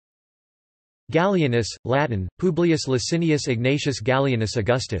Gallienus, Latin, Publius Licinius Ignatius Gallienus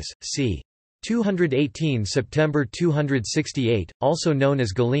Augustus, c. 218 September 268, also known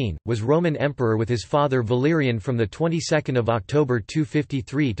as Gallien, was Roman emperor with his father Valerian from the 22nd of October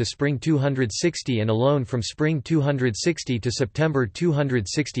 253 to spring 260 and alone from spring 260 to September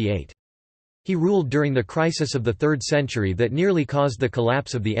 268. He ruled during the crisis of the 3rd century that nearly caused the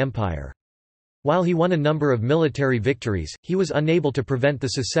collapse of the empire. While he won a number of military victories, he was unable to prevent the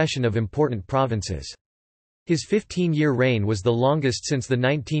secession of important provinces. His 15-year reign was the longest since the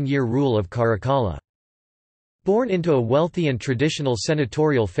 19-year rule of Caracalla. Born into a wealthy and traditional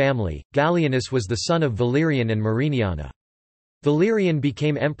senatorial family, Gallienus was the son of Valerian and Mariniana. Valerian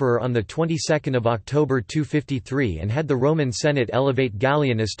became emperor on the 22nd of October 253 and had the Roman Senate elevate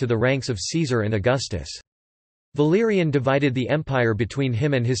Gallienus to the ranks of Caesar and Augustus. Valerian divided the empire between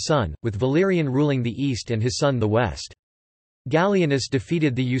him and his son, with Valerian ruling the east and his son the west. Gallienus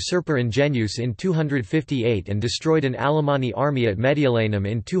defeated the usurper Ingenuus in 258 and destroyed an Alemanni army at Mediolanum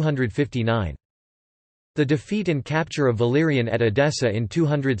in 259. The defeat and capture of Valerian at Edessa in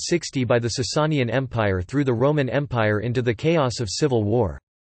 260 by the Sasanian Empire threw the Roman Empire into the chaos of civil war.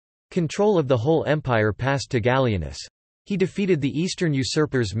 Control of the whole empire passed to Gallienus. He defeated the eastern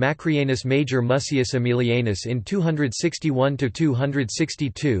usurpers Macrianus Major Musius Aemilianus in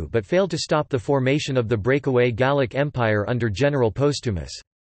 261–262 but failed to stop the formation of the breakaway Gallic Empire under General Postumus.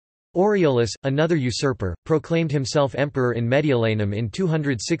 Aureolus, another usurper, proclaimed himself emperor in Mediolanum in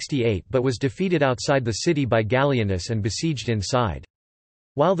 268 but was defeated outside the city by Gallienus and besieged inside.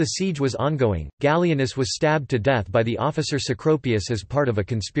 While the siege was ongoing, Gallienus was stabbed to death by the officer Cecropius as part of a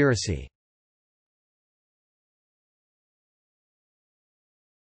conspiracy.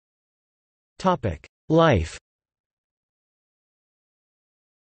 Life.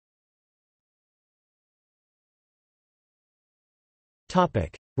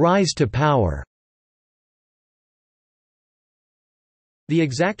 Rise to power. The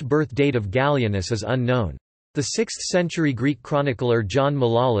exact birth date of Gallienus is unknown. The 6th-century Greek chronicler John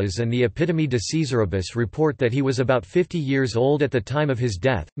Malalas and the Epitome de Caesaribus report that he was about 50 years old at the time of his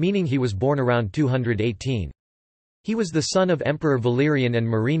death, meaning he was born around 218. He was the son of Emperor Valerian and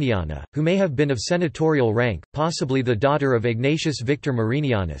Mariniana, who may have been of senatorial rank, possibly the daughter of Ignatius Victor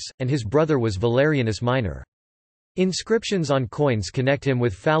Marinianus, and his brother was Valerianus Minor. Inscriptions on coins connect him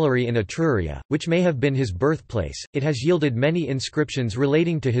with Falerii in Etruria, which may have been his birthplace. It has yielded many inscriptions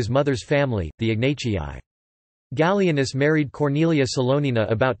relating to his mother's family, the Ignatii. Gallienus married Cornelia Salonina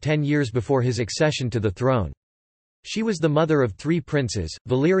about 10 years before his accession to the throne. She was the mother of 3 princes,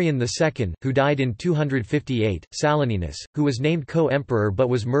 Valerian II, who died in 258, Saloninus, who was named co-emperor but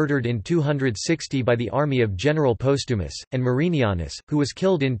was murdered in 260 by the army of General Postumus, and Marinianus, who was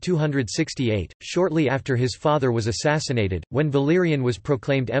killed in 268, shortly after his father was assassinated. When Valerian was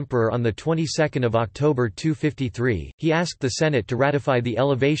proclaimed emperor on the 22nd of October 253, he asked the Senate to ratify the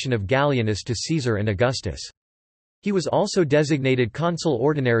elevation of Gallienus to Caesar and Augustus. He was also designated consul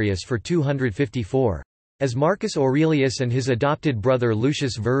ordinarius for 254. As Marcus Aurelius and his adopted brother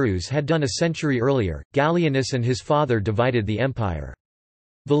Lucius Verus had done a century earlier, Gallienus and his father divided the empire.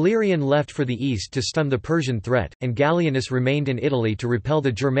 Valerian left for the east to stem the Persian threat, and Gallienus remained in Italy to repel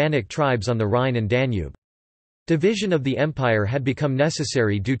the Germanic tribes on the Rhine and Danube. Division of the empire had become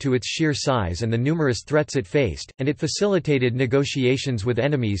necessary due to its sheer size and the numerous threats it faced, and it facilitated negotiations with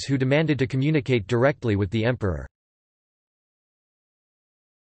enemies who demanded to communicate directly with the emperor.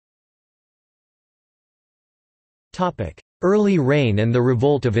 Early reign and the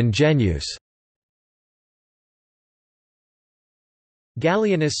revolt of Ingenuus.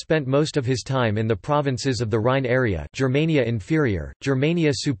 Gallienus spent most of his time in the provinces of the Rhine area, Germania Inferior,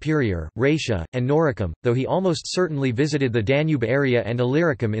 Germania Superior, Raetia, and Noricum, though he almost certainly visited the Danube area and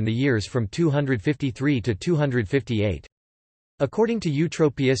Illyricum in the years from 253 to 258. According to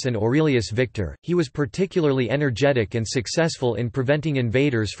Eutropius and Aurelius Victor, he was particularly energetic and successful in preventing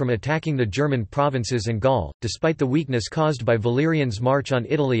invaders from attacking the German provinces and Gaul, despite the weakness caused by Valerian's march on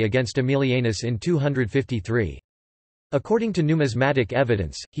Italy against Aemilianus in 253. According to numismatic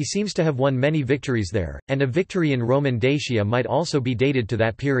evidence, he seems to have won many victories there, and a victory in Roman Dacia might also be dated to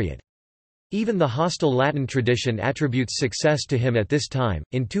that period. Even the hostile Latin tradition attributes success to him at this time.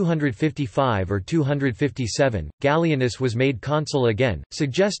 In 255 or 257, Gallienus was made consul again,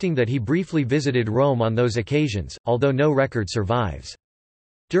 suggesting that he briefly visited Rome on those occasions, although no record survives.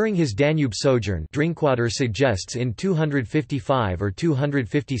 During his Danube sojourn, Drinkwater suggests in 255 or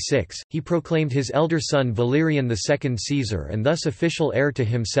 256, he proclaimed his elder son Valerian II Caesar and thus official heir to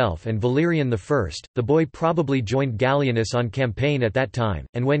himself and Valerian I. The boy probably joined Gallienus on campaign at that time,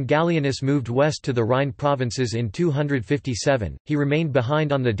 and when Gallienus moved west to the Rhine provinces in 257, he remained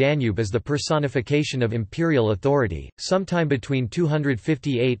behind on the Danube as the personification of imperial authority. Sometime between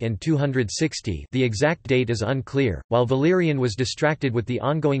 258 and 260, the exact date is unclear, while Valerian was distracted with the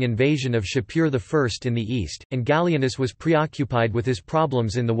ongoing invasion of Shapur I in the east, and Gallienus was preoccupied with his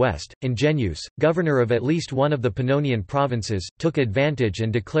problems in the west. Ingenuus, governor of at least one of the Pannonian provinces, took advantage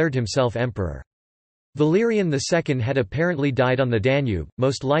and declared himself emperor. Valerian II had apparently died on the Danube,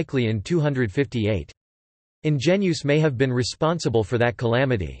 most likely in 258. Ingenuus may have been responsible for that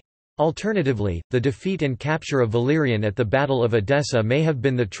calamity. Alternatively, the defeat and capture of Valerian at the Battle of Edessa may have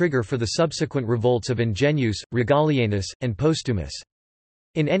been the trigger for the subsequent revolts of Ingenuus, Regalianus, and Postumus.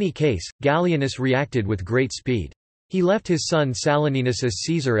 In any case, Gallienus reacted with great speed. He left his son Saturninus as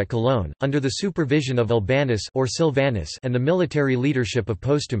Caesar at Cologne, under the supervision of Albanus or Silvanus and the military leadership of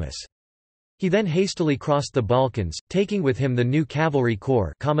Postumus. He then hastily crossed the Balkans, taking with him the new cavalry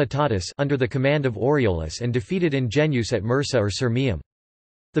corps comitatus under the command of Aureolus and defeated Ingenuus at Mursa or Sirmium.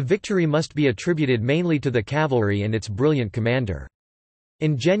 The victory must be attributed mainly to the cavalry and its brilliant commander.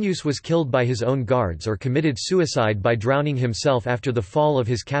 Ingenuus was killed by his own guards or committed suicide by drowning himself after the fall of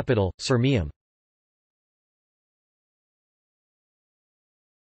his capital, Sirmium.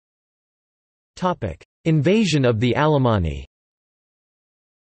 Invasion of the Alemanni.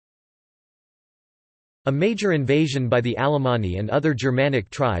 A major invasion by the Alemanni and other Germanic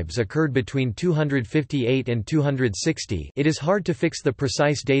tribes occurred between 258 and 260. It is hard to fix the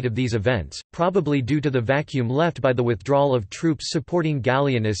precise date of these events, probably due to the vacuum left by the withdrawal of troops supporting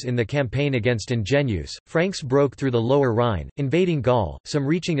Gallienus in the campaign against Ingenuus. Franks broke through the Lower Rhine, invading Gaul, some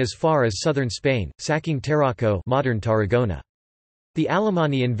reaching as far as southern Spain, sacking Tarraco, modern Tarragona. The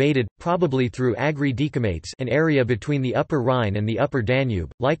Alemanni invaded, probably through Agri Decumates, an area between the Upper Rhine and the Upper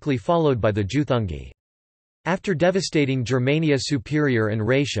Danube, likely followed by the Juthungi. After devastating Germania Superior and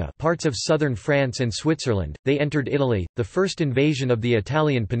Raetia, parts of southern France and Switzerland, they entered Italy, the first invasion of the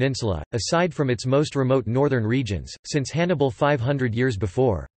Italian peninsula, aside from its most remote northern regions, since Hannibal 500 years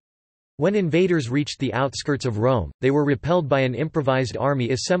before. When invaders reached the outskirts of Rome, they were repelled by an improvised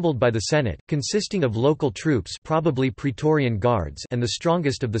army assembled by the Senate, consisting of local troops, probably Praetorian guards, and the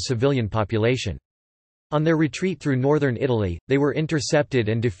strongest of the civilian population. On their retreat through northern Italy, they were intercepted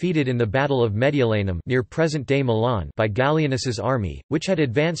and defeated in the Battle of Mediolanum near present-day Milan by Gallienus's army, which had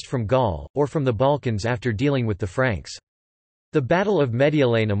advanced from Gaul, or from the Balkans after dealing with the Franks. The Battle of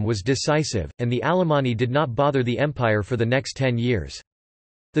Mediolanum was decisive, and the Alemanni did not bother the empire for the next 10 years.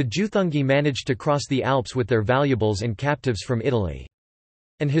 The Juthungi managed to cross the Alps with their valuables and captives from Italy.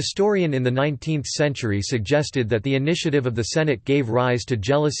 An historian in the 19th century suggested that the initiative of the Senate gave rise to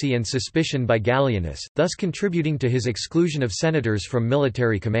jealousy and suspicion by Gallienus, thus contributing to his exclusion of senators from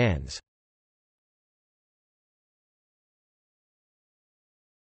military commands.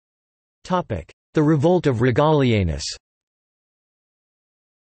 The revolt of Regalianus.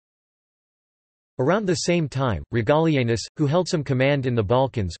 Around the same time, Regalianus, who held some command in the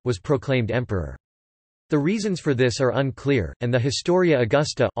Balkans, was proclaimed emperor. The reasons for this are unclear, and the Historia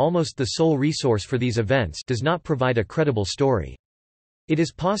Augusta, almost the sole resource for these events, does not provide a credible story. It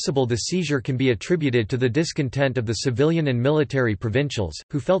is possible the seizure can be attributed to the discontent of the civilian and military provincials,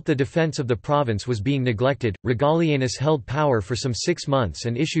 who felt the defense of the province was being neglected. Regalianus held power for some 6 months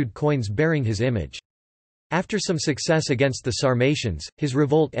and issued coins bearing his image. After some success against the Sarmatians, his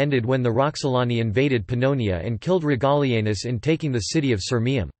revolt ended when the Roxolani invaded Pannonia and killed Regalianus in taking the city of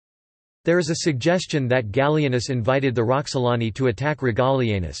Sirmium. There is a suggestion that Gallienus invited the Roxolani to attack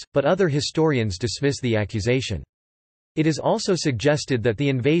Regalianus, but other historians dismiss the accusation. It is also suggested that the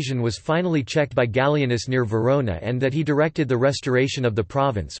invasion was finally checked by Gallienus near Verona and that he directed the restoration of the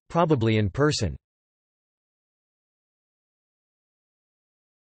province, probably in person.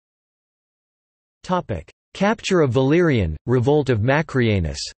 Capture of Valerian, revolt of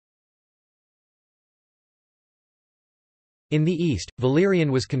Macrianus. In the east,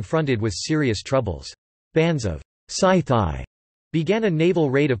 Valerian was confronted with serious troubles. Bands of Scythii began a naval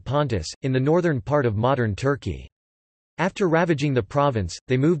raid of Pontus, in the northern part of modern Turkey. After ravaging the province,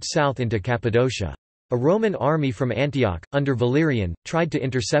 they moved south into Cappadocia. A Roman army from Antioch, under Valerian, tried to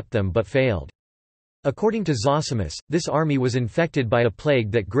intercept them but failed. According to Zosimus, this army was infected by a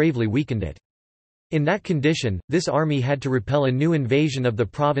plague that gravely weakened it. In that condition, this army had to repel a new invasion of the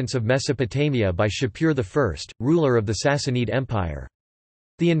province of Mesopotamia by Shapur I, ruler of the Sassanid Empire.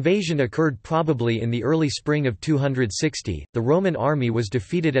 The invasion occurred probably in the early spring of 260. The Roman army was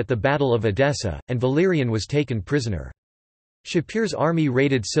defeated at the Battle of Edessa, and Valerian was taken prisoner. Shapur's army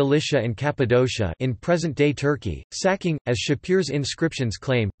raided Cilicia and Cappadocia in present-day Turkey, sacking, as Shapur's inscriptions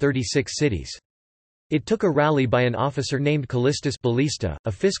claim, 36 cities. It took a rally by an officer named Callistus Ballista,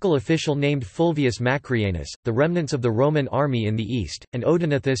 a fiscal official named Fulvius Macrianus, the remnants of the Roman army in the east, and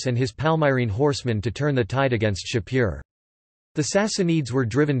Odenathus and his Palmyrene horsemen to turn the tide against Shapur. The Sassanids were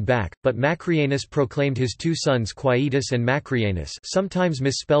driven back, but Macrianus proclaimed his two sons Quietus and Macrianus, sometimes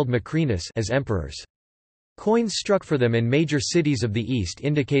misspelled Macrinus, as emperors. Coins struck for them in major cities of the east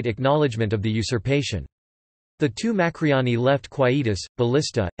indicate acknowledgement of the usurpation. The two Macriani left Quietus,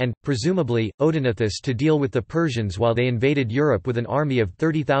 Ballista, and, presumably, Odenathus to deal with the Persians while they invaded Europe with an army of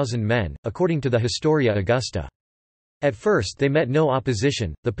 30,000 men, according to the Historia Augusta. At first they met no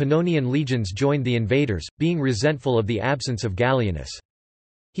opposition. The Pannonian legions joined the invaders, being resentful of the absence of Gallienus.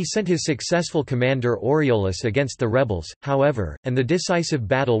 He sent his successful commander Aureolus against the rebels, however, and the decisive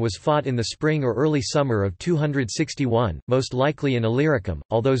battle was fought in the spring or early summer of 261, most likely in Illyricum,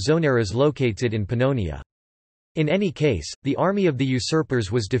 although Zonaras locates it in Pannonia. In any case, the army of the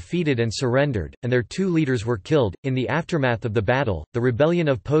usurpers was defeated and surrendered, and their two leaders were killed. In the aftermath of the battle, the rebellion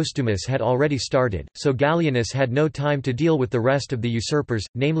of Postumus had already started, so Gallienus had no time to deal with the rest of the usurpers,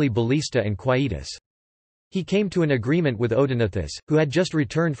 namely Ballista and Quietus. He came to an agreement with Odenathus, who had just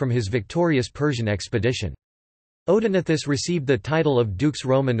returned from his victorious Persian expedition. Odenathus received the title of Dux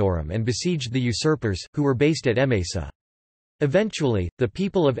Romanorum and besieged the usurpers, who were based at Emesa. Eventually, the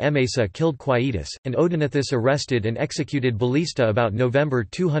people of Emesa killed Quietus, and Odenathus arrested and executed Ballista about November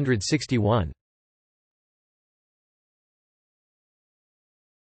 261.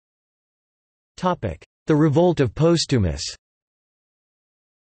 The revolt of Postumus.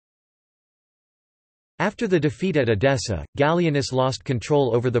 After the defeat at Edessa, Gallienus lost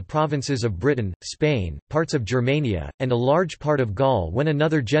control over the provinces of Britain, Spain, parts of Germania, and a large part of Gaul when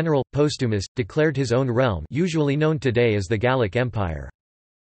another general, Postumus, declared his own realm, usually known today as the Gallic Empire.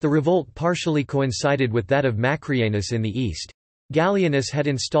 The revolt partially coincided with that of Macrianus in the east. Gallienus had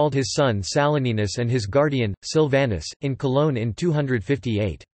installed his son Saturninus and his guardian, Silvanus, in Cologne in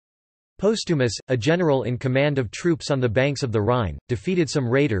 258. Postumus, a general in command of troops on the banks of the Rhine, defeated some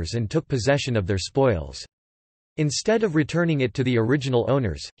raiders and took possession of their spoils. Instead of returning it to the original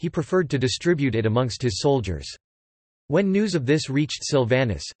owners, he preferred to distribute it amongst his soldiers. When news of this reached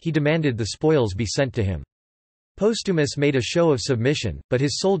Silvanus, he demanded the spoils be sent to him. Postumus made a show of submission, but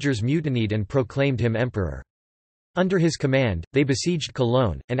his soldiers mutinied and proclaimed him emperor. Under his command, they besieged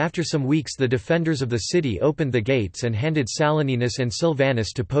Cologne, and after some weeks the defenders of the city opened the gates and handed Saturninus and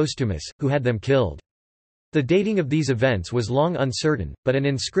Silvanus to Postumus, who had them killed. The dating of these events was long uncertain, but an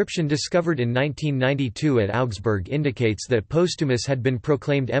inscription discovered in 1992 at Augsburg indicates that Postumus had been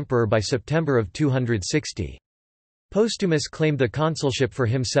proclaimed emperor by September of 260. Postumus claimed the consulship for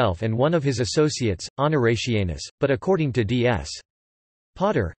himself and one of his associates, Honoratianus, but according to D.S.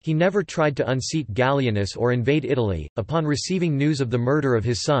 Potter, he never tried to unseat Gallienus or invade Italy. Upon receiving news of the murder of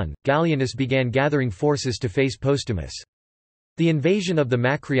his son, Gallienus began gathering forces to face Postumus. The invasion of the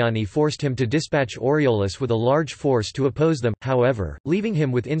Macriani forced him to dispatch Aureolus with a large force to oppose them, however, leaving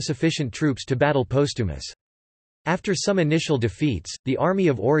him with insufficient troops to battle Postumus. After some initial defeats, the army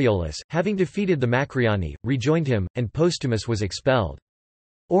of Aureolus, having defeated the Macriani, rejoined him, and Postumus was expelled.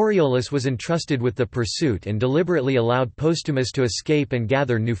 Aureolus was entrusted with the pursuit and deliberately allowed Postumus to escape and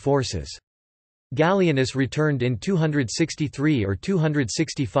gather new forces. Gallienus returned in 263 or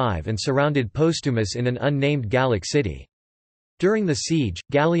 265 and surrounded Postumus in an unnamed Gallic city. During the siege,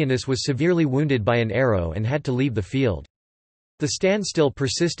 Gallienus was severely wounded by an arrow and had to leave the field. The standstill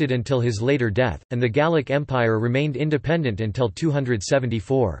persisted until his later death, and the Gallic Empire remained independent until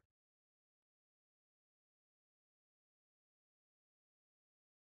 274.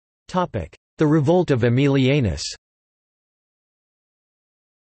 The revolt of Aemilianus.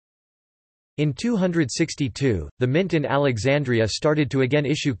 In 262, the mint in Alexandria started to again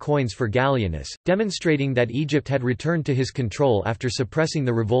issue coins for Gallienus, demonstrating that Egypt had returned to his control after suppressing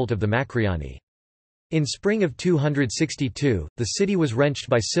the revolt of the Macriani. In spring of 262, the city was wrenched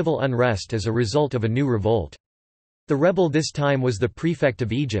by civil unrest as a result of a new revolt. The rebel this time was the prefect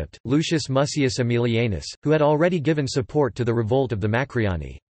of Egypt, Lucius Mucius Aemilianus, who had already given support to the revolt of the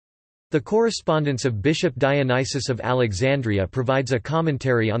Macriani. The correspondence of Bishop Dionysius of Alexandria provides a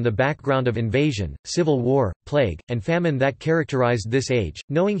commentary on the background of invasion, civil war, plague, and famine that characterized this age.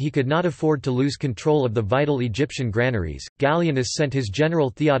 Knowing he could not afford to lose control of the vital Egyptian granaries, Gallienus sent his general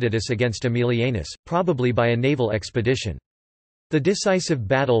Theodotus against Aemilianus, probably by a naval expedition. The decisive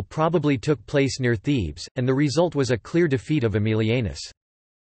battle probably took place near Thebes, and the result was a clear defeat of Aemilianus.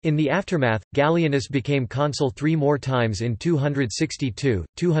 In the aftermath, Gallienus became consul 3 more times in 262,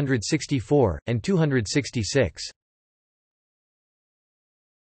 264, and 266.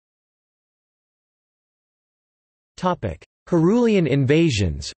 Herulian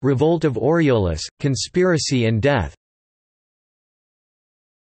invasions, revolt of Aureolus, conspiracy and death.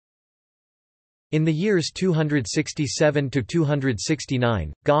 In the years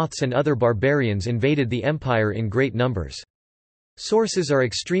 267–269, Goths and other barbarians invaded the empire in great numbers. Sources are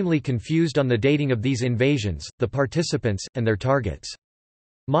extremely confused on the dating of these invasions, the participants, and their targets.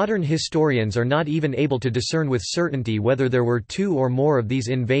 Modern historians are not even able to discern with certainty whether there were 2 or more of these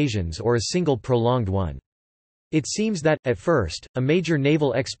invasions or a single prolonged one. It seems that, at first, a major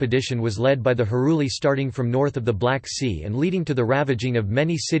naval expedition was led by the Heruli starting from north of the Black Sea and leading to the ravaging of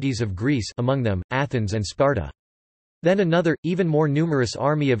many cities of Greece, among them, Athens and Sparta. Then another, even more numerous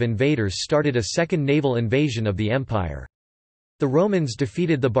army of invaders started a second naval invasion of the empire. The Romans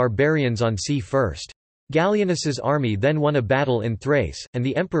defeated the barbarians on sea first. Gallienus's army then won a battle in Thrace, and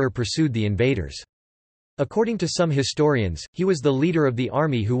the emperor pursued the invaders. According to some historians, he was the leader of the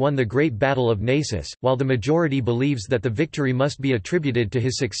army who won the Great Battle of Naissus, while the majority believes that the victory must be attributed to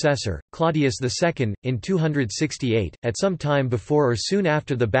his successor, Claudius II, in 268. At some time before or soon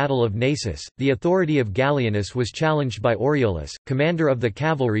after the Battle of Naissus, the authority of Gallienus was challenged by Aureolus, commander of the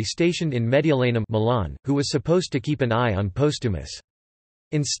cavalry stationed in Mediolanum, Milan, who was supposed to keep an eye on Postumus.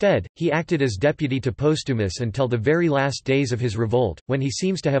 Instead, he acted as deputy to Postumus until the very last days of his revolt, when he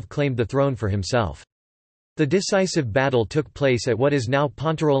seems to have claimed the throne for himself. The decisive battle took place at what is now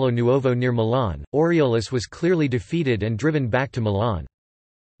Pontarolo Nuovo near Milan. Aureolus was clearly defeated and driven back to Milan.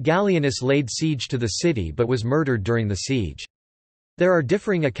 Gallienus laid siege to the city but was murdered during the siege. There are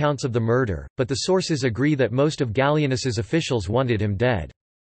differing accounts of the murder, but the sources agree that most of Gallienus's officials wanted him dead.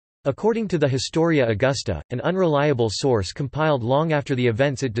 According to the Historia Augusta, an unreliable source compiled long after the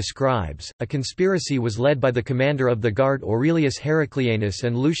events it describes, a conspiracy was led by the commander of the guard Aurelius Heraclianus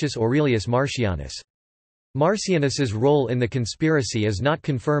and Lucius Aurelius Marcianus. Marcianus's role in the conspiracy is not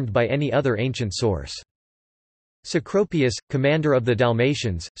confirmed by any other ancient source. Cecropius, commander of the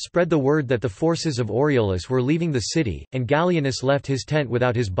Dalmatians, spread the word that the forces of Aureolus were leaving the city, and Gallienus left his tent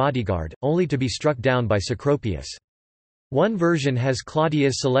without his bodyguard, only to be struck down by Cecropius. One version has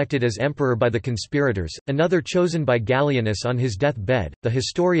Claudius selected as emperor by the conspirators, another chosen by Gallienus on his death-bed. The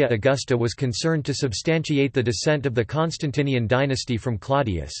Historia Augusta was concerned to substantiate the descent of the Constantinian dynasty from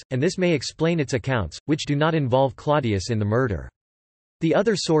Claudius, and this may explain its accounts, which do not involve Claudius in the murder. The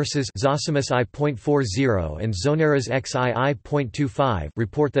other sources Zosimus I.40 and Zonaras XII.25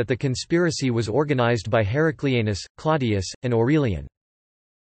 report that the conspiracy was organized by Heraclianus, Claudius, and Aurelian.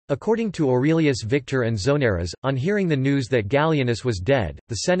 According to Aurelius Victor and Zonaras, on hearing the news that Gallienus was dead,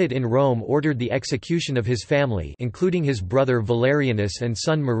 the Senate in Rome ordered the execution of his family, including his brother Valerianus and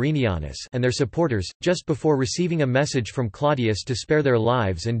son Macrianus, and their supporters, just before receiving a message from Claudius to spare their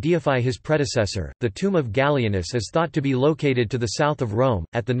lives and deify his predecessor. The tomb of Gallienus is thought to be located to the south of Rome,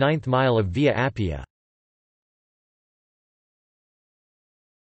 at the 9th mile of Via Appia.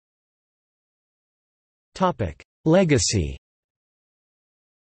 Legacy.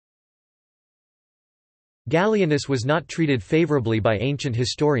 Gallienus was not treated favorably by ancient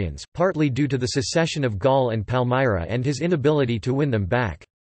historians, partly due to the secession of Gaul and Palmyra and his inability to win them back.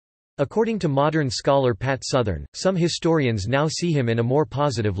 According to modern scholar Pat Southern, some historians now see him in a more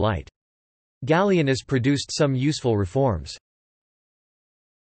positive light. Gallienus produced some useful reforms.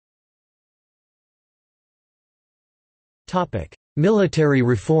 Military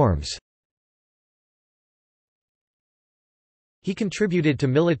reforms. He contributed to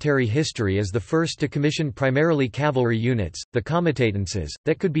military history as the first to commission primarily cavalry units, the comitatenses,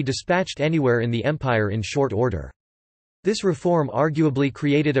 that could be dispatched anywhere in the empire in short order. This reform arguably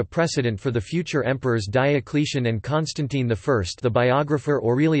created a precedent for the future emperors Diocletian and Constantine I. The biographer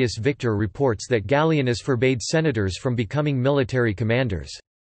Aurelius Victor reports that Gallienus forbade senators from becoming military commanders.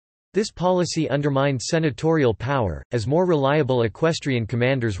 This policy undermined senatorial power, as more reliable equestrian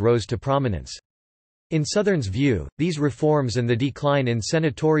commanders rose to prominence. In Southern's view, these reforms and the decline in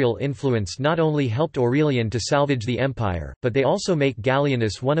senatorial influence not only helped Aurelian to salvage the empire, but they also make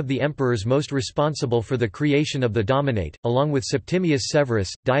Gallienus one of the emperors most responsible for the creation of the Dominate, along with Septimius Severus,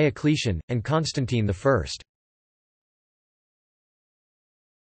 Diocletian, and Constantine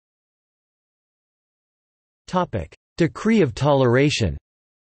I. Decree of Toleration.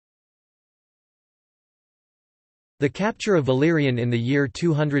 The capture of Valerian in the year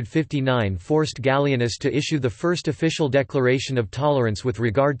 259 forced Gallienus to issue the first official declaration of tolerance with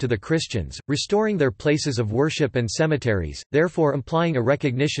regard to the Christians, restoring their places of worship and cemeteries, therefore implying a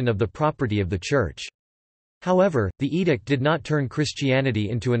recognition of the property of the Church. However, the edict did not turn Christianity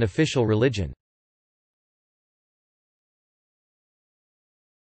into an official religion.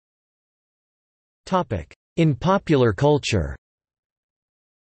 In popular culture.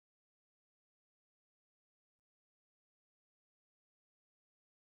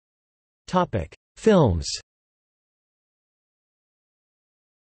 Films.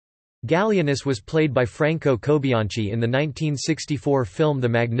 Gallienus was played by Franco Cobianchi in the 1964 film The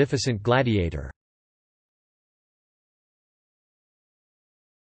Magnificent Gladiator.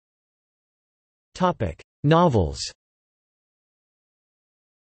 Novels.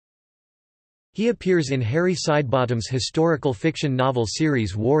 He appears in Harry Sidebottom's historical fiction novel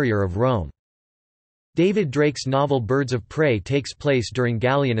series Warrior of Rome. David Drake's novel Birds of Prey takes place during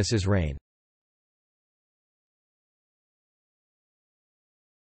Gallienus's reign.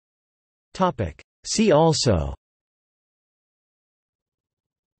 See also: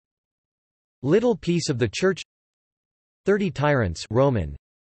 Little Piece of the Church, 30 Tyrants Roman,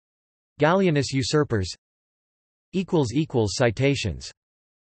 Gallienus usurpers. Citations